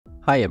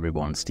Hi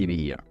everyone, Stevie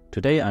here.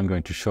 Today I'm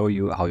going to show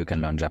you how you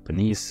can learn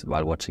Japanese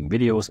while watching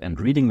videos and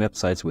reading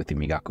websites with the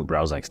Migaku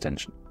browser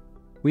extension.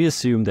 We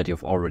assume that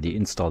you've already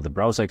installed the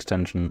browser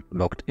extension,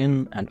 logged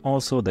in, and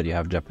also that you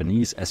have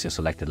Japanese as your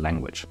selected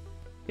language.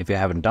 If you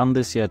haven't done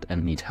this yet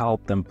and need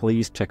help, then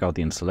please check out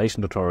the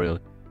installation tutorial,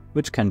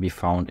 which can be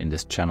found in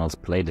this channel's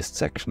playlist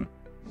section.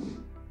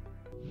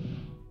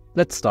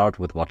 Let's start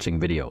with watching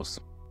videos.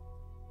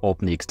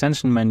 Open the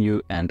extension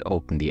menu and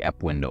open the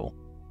app window.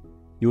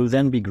 You will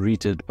then be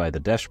greeted by the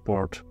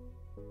dashboard,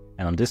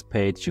 and on this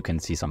page you can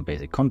see some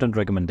basic content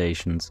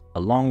recommendations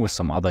along with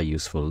some other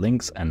useful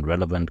links and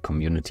relevant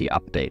community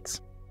updates.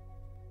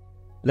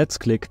 Let's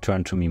click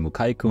Turn to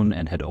Migaku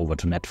and head over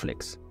to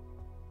Netflix.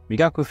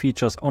 Migaku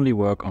features only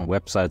work on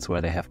websites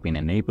where they have been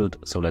enabled,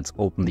 so let's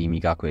open the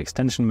Migaku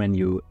extension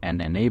menu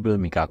and enable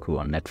Migaku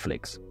on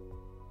Netflix.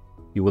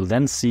 You will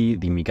then see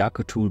the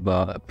Migaku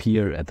toolbar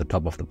appear at the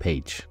top of the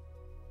page.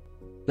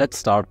 Let's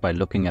start by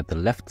looking at the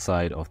left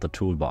side of the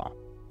toolbar.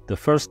 The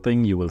first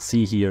thing you will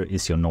see here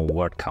is your known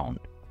word count.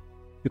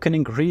 You can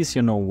increase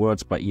your known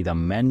words by either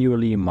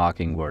manually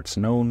marking words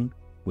known,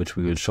 which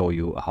we will show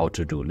you how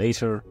to do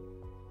later,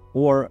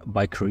 or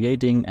by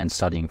creating and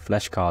studying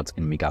flashcards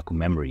in Migaku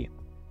memory.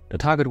 The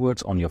target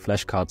words on your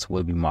flashcards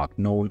will be marked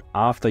known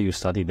after you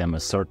study them a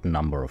certain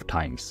number of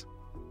times.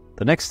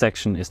 The next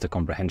section is the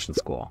comprehension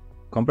score.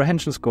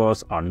 Comprehension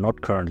scores are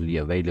not currently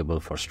available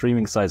for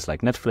streaming sites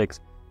like Netflix,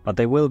 but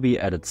they will be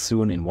added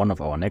soon in one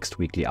of our next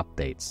weekly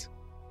updates.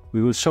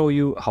 We will show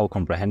you how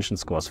comprehension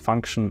scores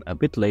function a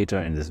bit later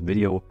in this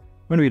video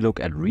when we look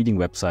at reading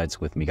websites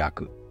with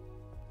Migaku.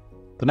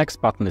 The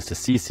next button is the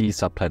CC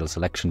Subtitle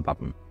Selection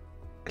button.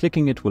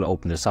 Clicking it will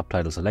open the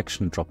Subtitle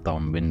Selection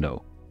drop-down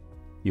window.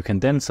 You can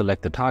then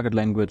select the target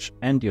language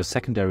and your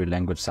secondary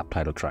language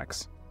subtitle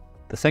tracks.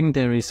 The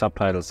secondary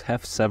subtitles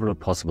have several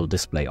possible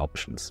display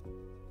options.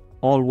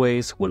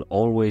 Always will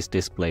always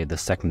display the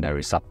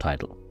secondary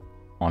subtitle.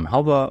 On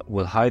hover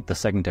will hide the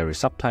secondary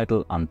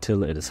subtitle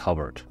until it is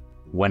hovered.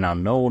 When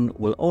unknown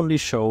will only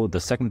show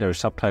the secondary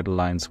subtitle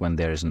lines when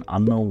there is an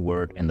unknown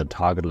word in the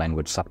target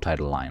language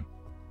subtitle line.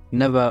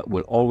 Never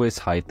will always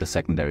hide the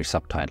secondary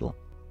subtitle.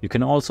 You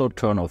can also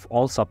turn off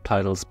all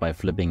subtitles by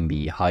flipping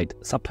the Hide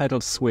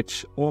Subtitles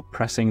switch or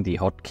pressing the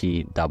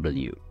hotkey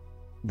W.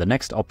 The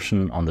next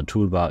option on the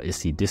toolbar is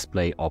the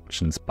Display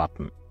Options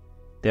button.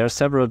 There are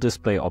several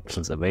display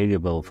options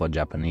available for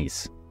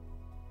Japanese.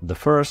 The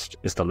first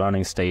is the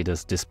Learning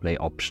Status display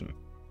option.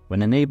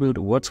 When enabled,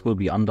 words will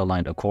be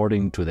underlined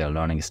according to their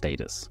learning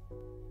status.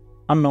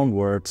 Unknown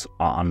words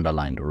are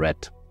underlined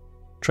red.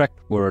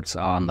 Tracked words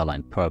are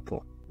underlined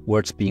purple.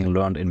 Words being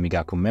learned in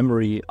Migaku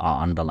memory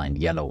are underlined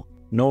yellow.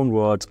 Known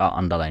words are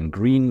underlined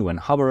green when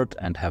hovered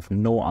and have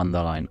no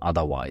underline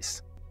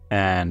otherwise.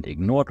 And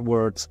ignored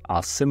words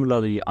are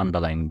similarly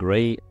underlined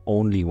gray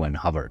only when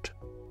hovered.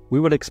 We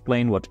will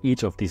explain what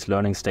each of these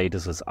learning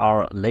statuses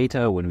are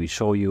later when we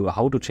show you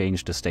how to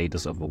change the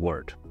status of a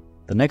word.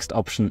 The next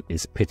option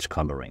is pitch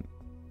coloring.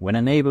 When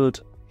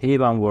enabled,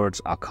 Heiban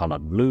words are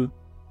colored blue,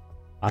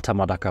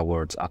 Atamadaka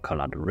words are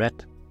colored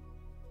red,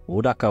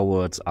 Odaka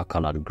words are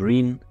colored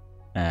green,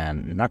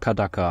 and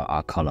Nakadaka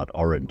are colored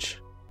orange.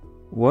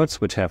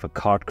 Words which have a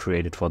card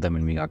created for them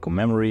in Migaku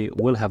memory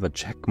will have a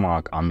check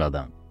mark under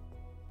them.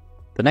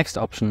 The next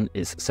option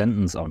is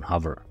sentence on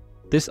hover.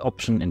 This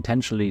option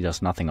intentionally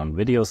does nothing on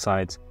video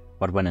sites,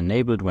 but when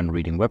enabled when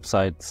reading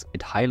websites,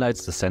 it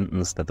highlights the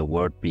sentence that the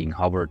word being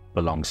hovered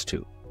belongs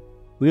to.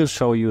 We'll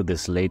show you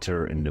this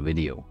later in the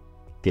video.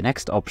 The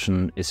next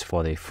option is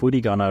for the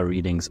furigana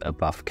readings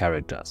above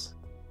characters.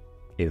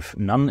 If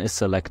none is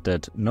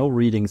selected, no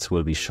readings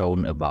will be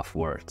shown above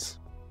words.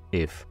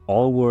 If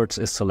all words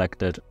is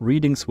selected,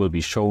 readings will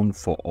be shown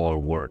for all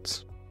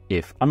words.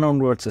 If unknown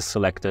words is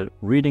selected,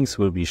 readings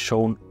will be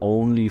shown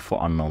only for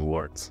unknown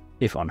words.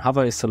 If on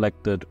hover is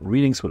selected,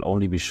 readings will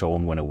only be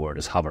shown when a word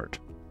is hovered.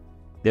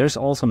 There is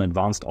also an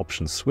advanced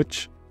option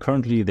switch.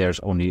 Currently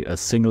there's only a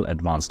single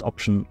advanced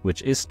option,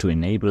 which is to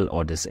enable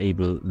or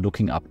disable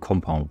looking up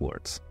compound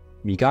words.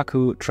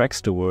 Migaku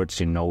tracks the words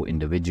you know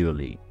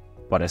individually,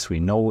 but as we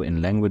know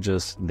in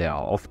languages there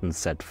are often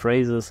set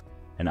phrases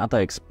and other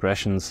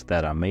expressions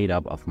that are made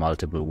up of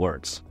multiple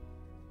words.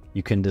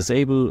 You can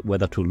disable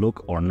whether to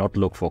look or not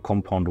look for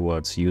compound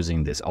words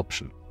using this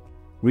option.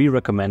 We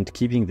recommend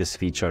keeping this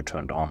feature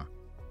turned on.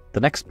 The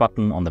next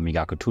button on the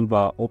Migaku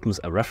toolbar opens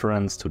a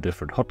reference to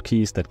different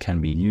hotkeys that can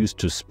be used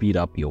to speed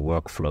up your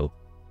workflow.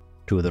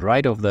 To the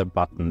right of that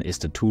button is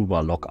the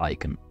toolbar lock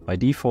icon. By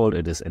default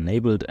it is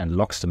enabled and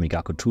locks the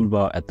Migaku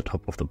toolbar at the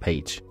top of the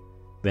page.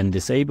 When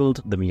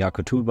disabled, the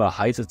Migaku toolbar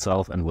hides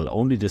itself and will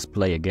only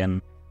display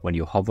again when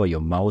you hover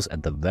your mouse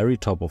at the very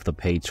top of the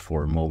page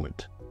for a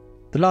moment.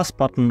 The last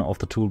button of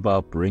the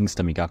toolbar brings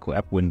the Migaku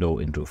app window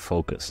into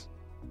focus.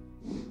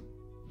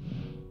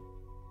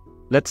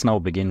 Let's now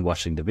begin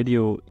watching the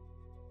video.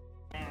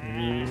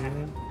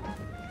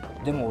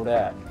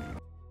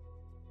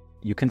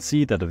 You can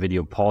see that the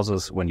video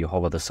pauses when you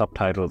hover the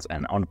subtitles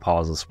and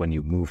unpauses when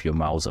you move your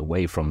mouse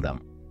away from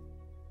them.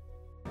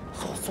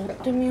 誘っ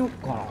てみよう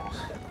かな。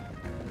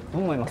ど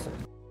う思います？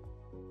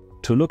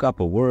 To look up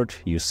a word,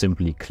 you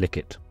simply click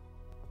it.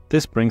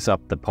 This brings up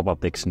the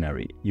pop-up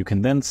dictionary. You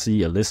can then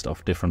see a list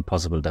of different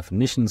possible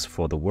definitions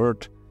for the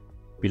word.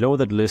 Below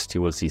that list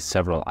you will see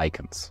several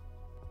icons.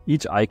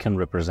 Each icon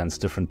represents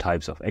different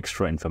types of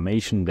extra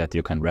information that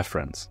you can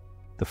reference.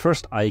 The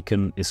first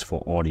icon is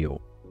for audio.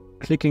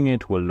 Clicking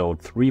it will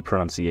load 3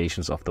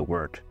 pronunciations of the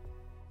word.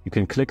 You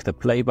can click the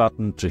play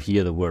button to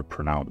hear the word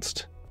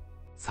pronounced.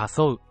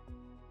 誘う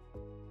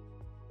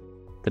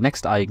The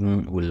next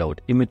icon will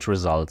load image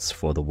results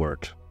for the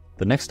word.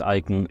 The next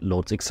icon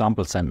loads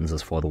example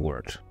sentences for the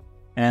word.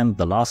 And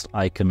the last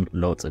icon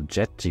loads a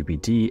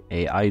ChatGPT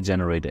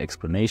AI-generated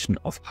explanation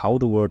of how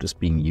the word is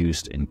being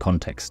used in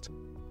context.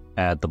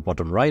 At the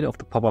bottom right of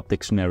the pop-up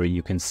dictionary,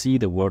 you can see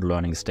the word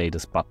learning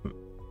status button.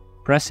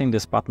 Pressing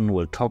this button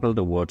will toggle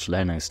the word's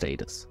learning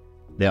status.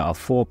 There are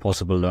 4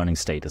 possible learning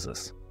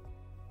statuses.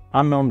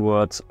 Unknown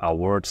words are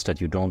words that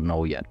you don't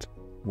know yet.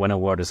 When a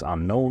word is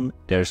unknown,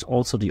 there is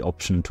also the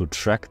option to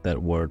track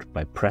that word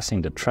by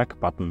pressing the track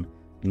button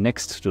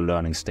next to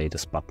learning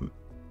status button.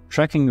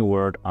 Tracking a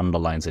word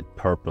underlines it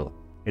purple.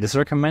 It is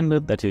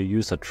recommended that you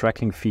use a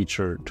tracking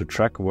feature to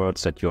track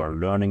words that you are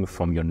learning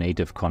from your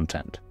native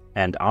content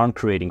and aren't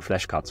creating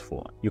flashcards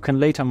for. You can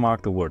later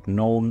mark the word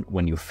known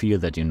when you feel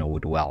that you know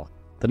it well.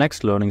 The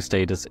next learning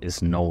status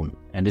is known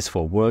and is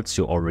for words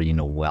you already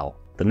know well.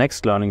 The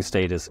next learning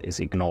status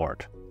is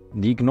ignored.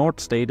 The ignored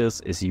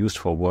status is used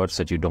for words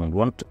that you don't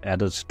want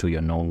added to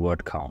your known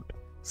word count,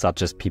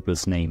 such as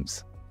people's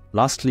names.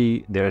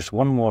 Lastly, there is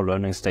one more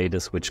learning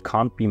status which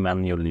can't be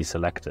manually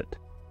selected.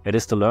 It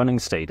is the learning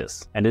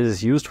status, and it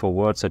is used for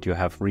words that you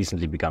have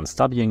recently begun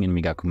studying in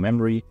Migaku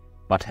Memory,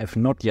 but have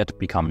not yet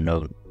become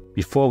known.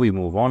 Before we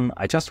move on,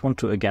 I just want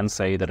to again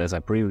say that, as I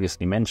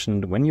previously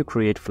mentioned, when you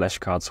create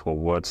flashcards for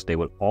words, they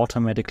will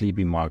automatically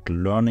be marked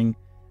learning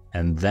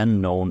and then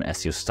known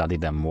as you study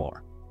them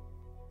more.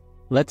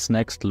 Let's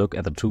next look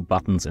at the 2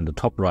 buttons in the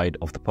top right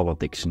of the pop-up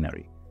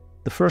dictionary.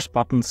 The first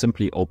button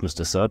simply opens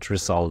the search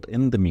result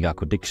in the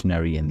Migaku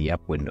dictionary in the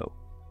app window.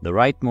 The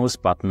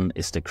rightmost button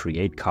is the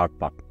Create Card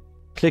button.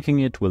 Clicking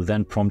it will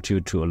then prompt you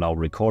to allow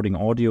recording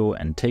audio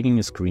and taking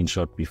a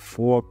screenshot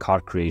before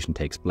card creation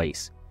takes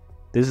place.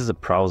 This is a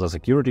browser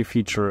security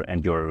feature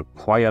and you are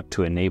required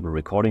to enable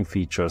recording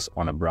features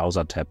on a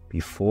browser tab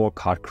before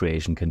card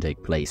creation can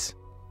take place.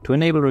 To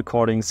enable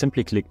recording,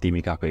 simply click the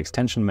Migaku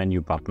extension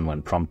menu button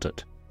when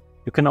prompted.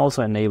 You can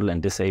also enable and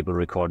disable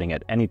recording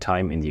at any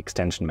time in the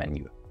extension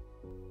menu.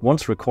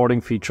 Once recording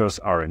features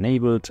are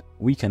enabled,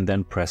 we can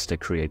then press the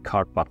Create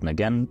Card button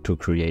again to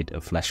create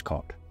a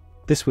flashcard.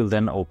 This will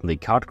then open the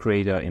card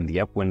creator in the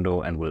app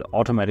window and will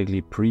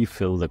automatically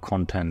pre-fill the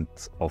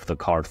contents of the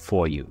card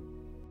for you.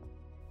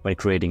 When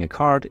creating a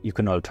card, you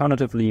can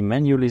alternatively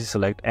manually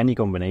select any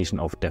combination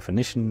of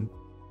definition,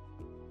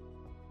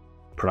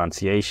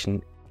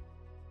 pronunciation,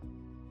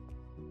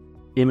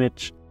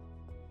 image,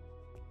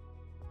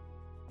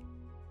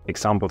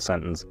 example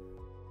sentence,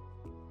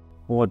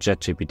 or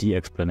ChatGPT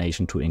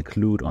explanation to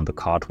include on the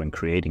card when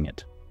creating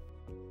it.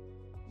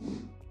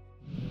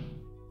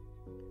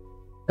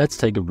 Let's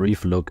take a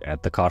brief look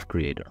at the card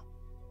creator.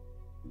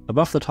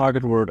 Above the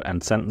target word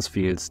and sentence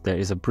fields, there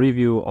is a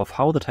preview of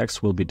how the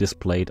text will be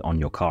displayed on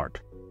your card.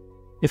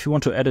 If you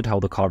want to edit how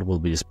the card will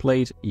be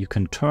displayed, you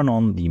can turn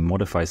on the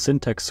Modify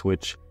Syntax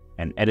switch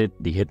and edit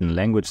the hidden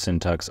language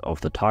syntax of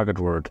the target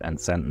word and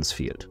sentence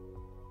field.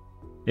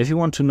 If you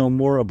want to know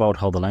more about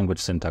how the language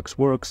syntax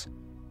works,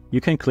 you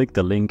can click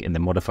the link in the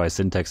Modify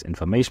Syntax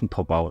information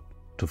pop-out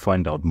to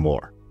find out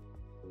more.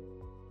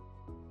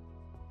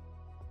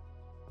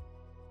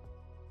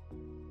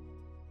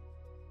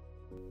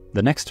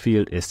 The next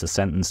field is the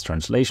sentence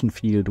translation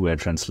field, where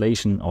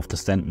translation of the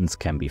sentence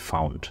can be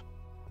found.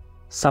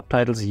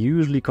 Subtitles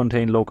usually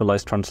contain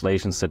localized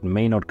translations that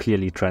may not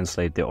clearly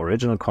translate the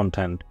original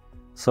content,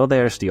 so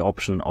there's the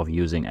option of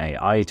using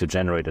AI to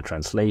generate a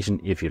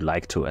translation if you'd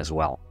like to as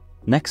well.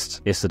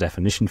 Next is the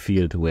definition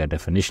field, where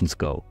definitions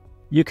go.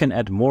 You can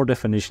add more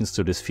definitions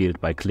to this field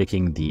by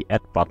clicking the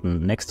Add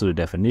button next to the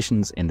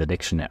definitions in the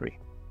dictionary.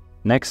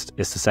 Next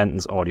is the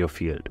sentence audio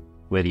field,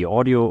 where the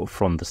audio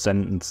from the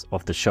sentence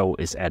of the show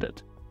is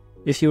added.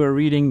 If you are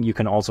reading, you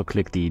can also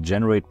click the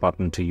Generate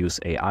button to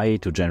use AI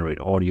to generate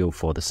audio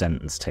for the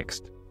sentence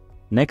text.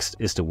 Next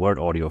is the word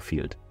audio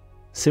field.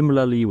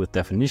 Similarly with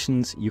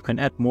definitions, you can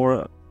add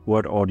more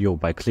word audio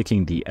by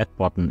clicking the Add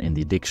button in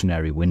the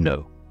dictionary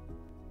window.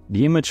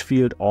 The image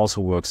field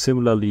also works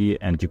similarly,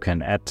 and you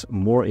can add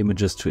more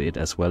images to it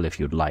as well if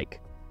you'd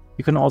like.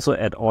 You can also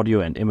add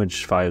audio and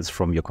image files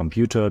from your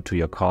computer to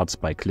your cards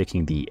by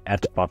clicking the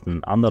Add button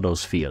under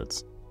those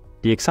fields.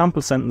 The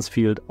example sentence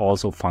field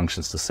also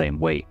functions the same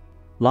way.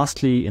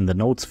 Lastly, in the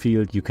notes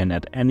field, you can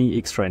add any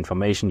extra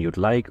information you'd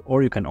like,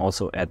 or you can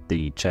also add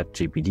the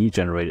ChatGPT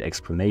generated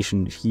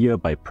explanation here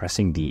by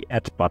pressing the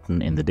Add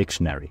button in the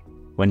dictionary.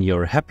 When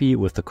you're happy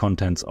with the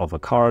contents of a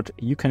card,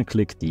 you can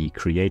click the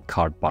Create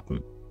Card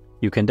button.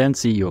 You can then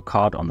see your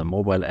card on the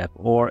mobile app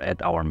or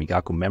at our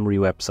Migaku Memory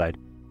website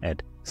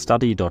at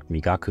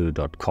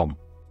study.migaku.com.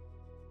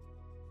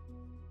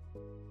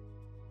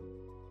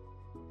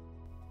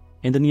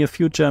 In the near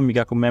future,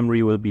 Migaku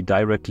Memory will be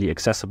directly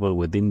accessible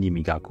within the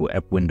Migaku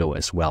app window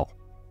as well.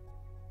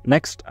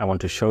 Next, I want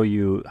to show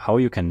you how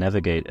you can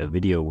navigate a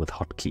video with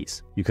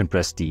hotkeys. You can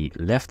press the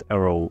left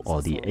arrow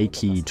or the A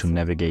key to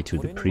navigate to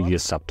the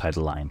previous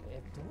subtitle line.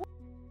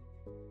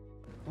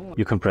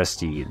 You can press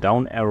the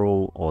down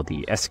arrow or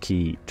the S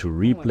key to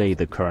replay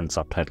the current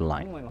subtitle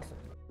line.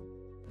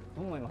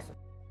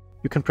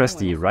 You can press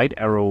the right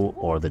arrow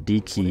or the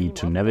D key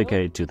to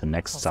navigate to the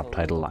next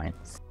subtitle line.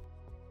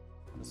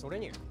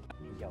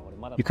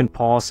 You can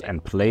pause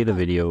and play the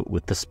video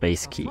with the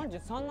space key.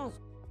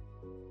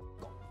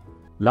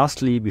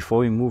 Lastly, before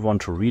we move on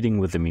to reading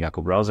with the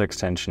Migaku browser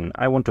extension,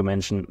 I want to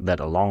mention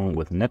that along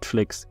with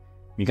Netflix,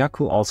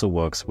 Migaku also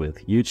works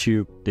with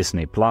YouTube,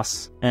 Disney+,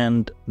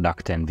 and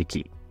Rakuten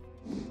Wiki.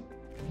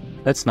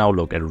 Let's now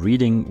look at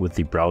reading with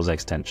the browser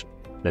extension.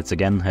 Let's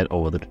again head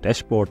over to the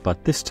dashboard,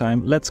 but this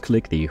time let's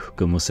click the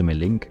Hukemusume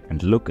link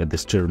and look at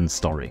this children's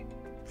story.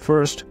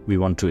 First, we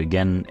want to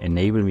again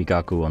enable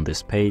Migaku on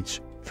this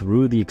page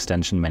through the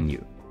extension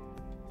menu.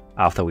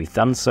 After we've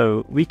done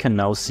so, we can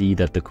now see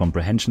that the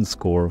comprehension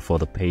score for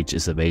the page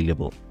is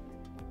available.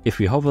 If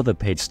we hover the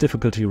page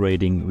difficulty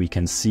rating, we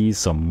can see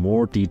some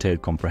more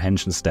detailed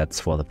comprehension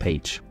stats for the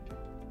page.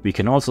 We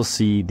can also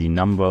see the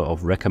number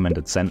of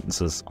recommended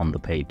sentences on the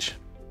page.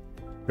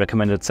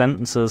 Recommended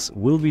sentences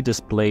will be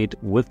displayed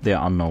with their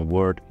unknown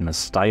word in a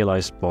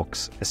stylized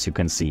box, as you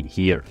can see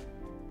here.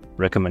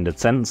 Recommended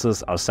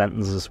sentences are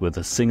sentences with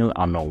a single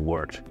unknown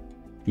word.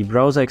 The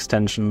browser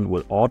extension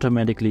will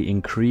automatically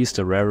increase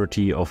the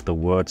rarity of the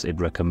words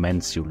it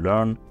recommends you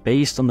learn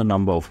based on the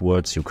number of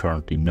words you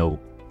currently know.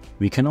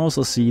 We can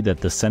also see that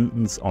the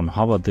sentence on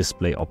hover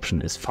display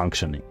option is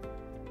functioning.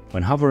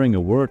 When hovering a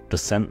word, the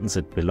sentence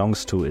it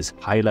belongs to is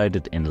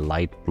highlighted in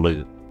light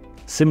blue.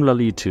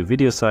 Similarly to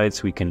video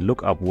sites, we can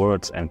look up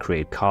words and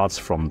create cards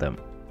from them.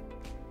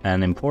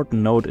 An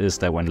important note is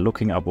that when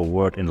looking up a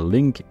word in a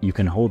link, you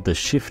can hold the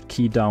Shift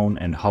key down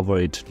and hover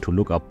it to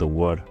look up the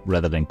word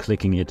rather than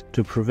clicking it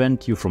to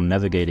prevent you from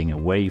navigating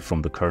away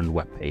from the current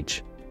web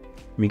page.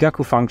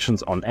 Migaku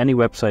functions on any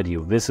website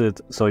you visit,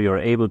 so you're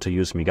able to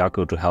use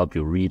Migaku to help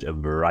you read a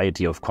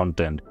variety of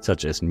content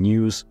such as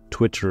news,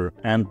 Twitter,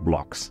 and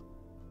blogs.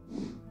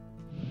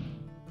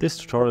 This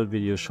tutorial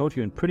video showed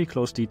you in pretty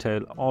close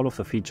detail all of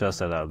the features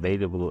that are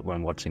available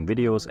when watching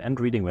videos and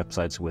reading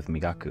websites with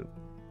Migaku.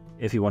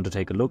 If you want to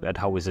take a look at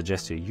how we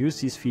suggest you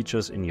use these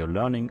features in your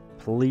learning,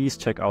 please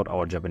check out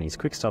our Japanese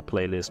Quick Start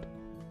playlist,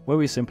 where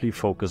we simply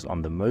focus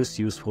on the most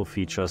useful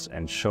features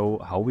and show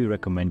how we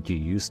recommend you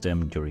use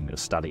them during your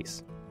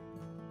studies.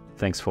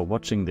 Thanks for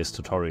watching this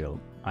tutorial.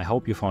 I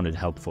hope you found it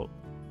helpful.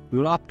 We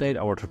will update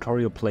our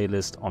tutorial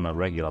playlist on a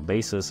regular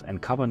basis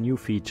and cover new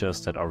features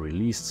that are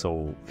released,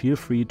 so feel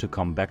free to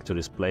come back to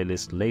this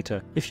playlist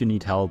later if you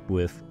need help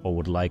with or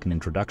would like an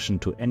introduction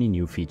to any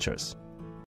new features.